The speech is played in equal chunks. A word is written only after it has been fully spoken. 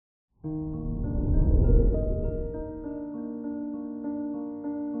Good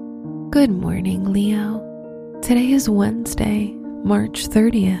morning, Leo. Today is Wednesday, March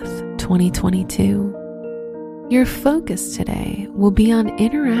 30th, 2022. Your focus today will be on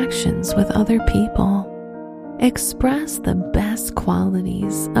interactions with other people. Express the best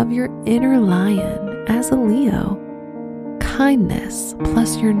qualities of your inner lion as a Leo. Kindness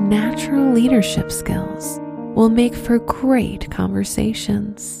plus your natural leadership skills will make for great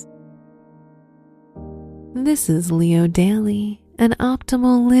conversations. This is Leo Daily, an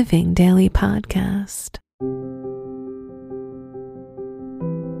optimal living daily podcast.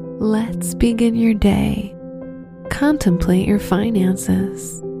 Let's begin your day. Contemplate your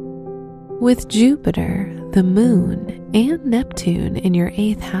finances. With Jupiter, the moon, and Neptune in your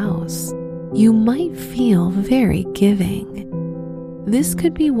 8th house, you might feel very giving. This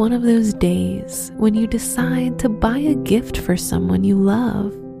could be one of those days when you decide to buy a gift for someone you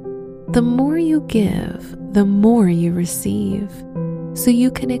love. The more you give, the more you receive, so you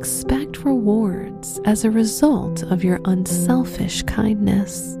can expect rewards as a result of your unselfish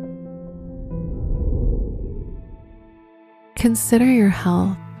kindness. Consider your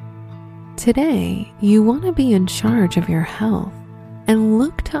health. Today, you want to be in charge of your health and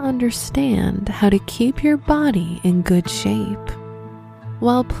look to understand how to keep your body in good shape.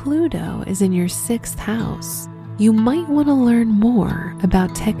 While Pluto is in your 6th house, you might want to learn more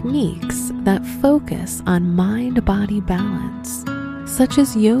about techniques that focus on mind-body balance, such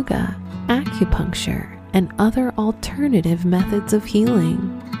as yoga, acupuncture, and other alternative methods of healing.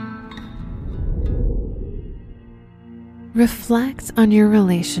 Reflect on your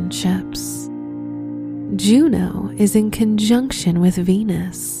relationships. Juno is in conjunction with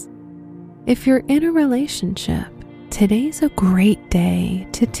Venus. If you're in a relationship, today's a great day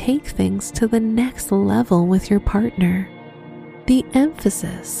to take things to the next level with your partner. The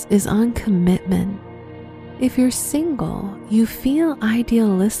emphasis is on commitment. If you're single, you feel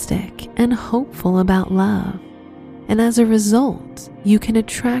idealistic and hopeful about love, and as a result, you can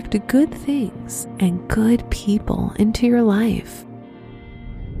attract good things and good people into your life.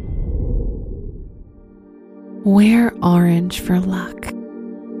 Wear orange for luck.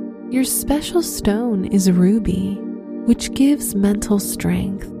 Your special stone is ruby, which gives mental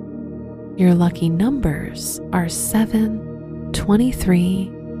strength. Your lucky numbers are 7,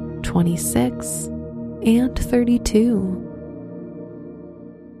 23, 26, and 32.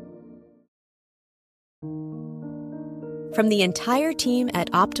 From the entire team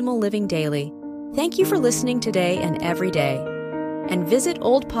at Optimal Living Daily, thank you for listening today and every day. And visit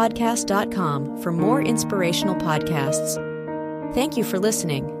oldpodcast.com for more inspirational podcasts. Thank you for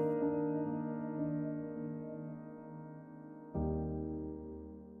listening.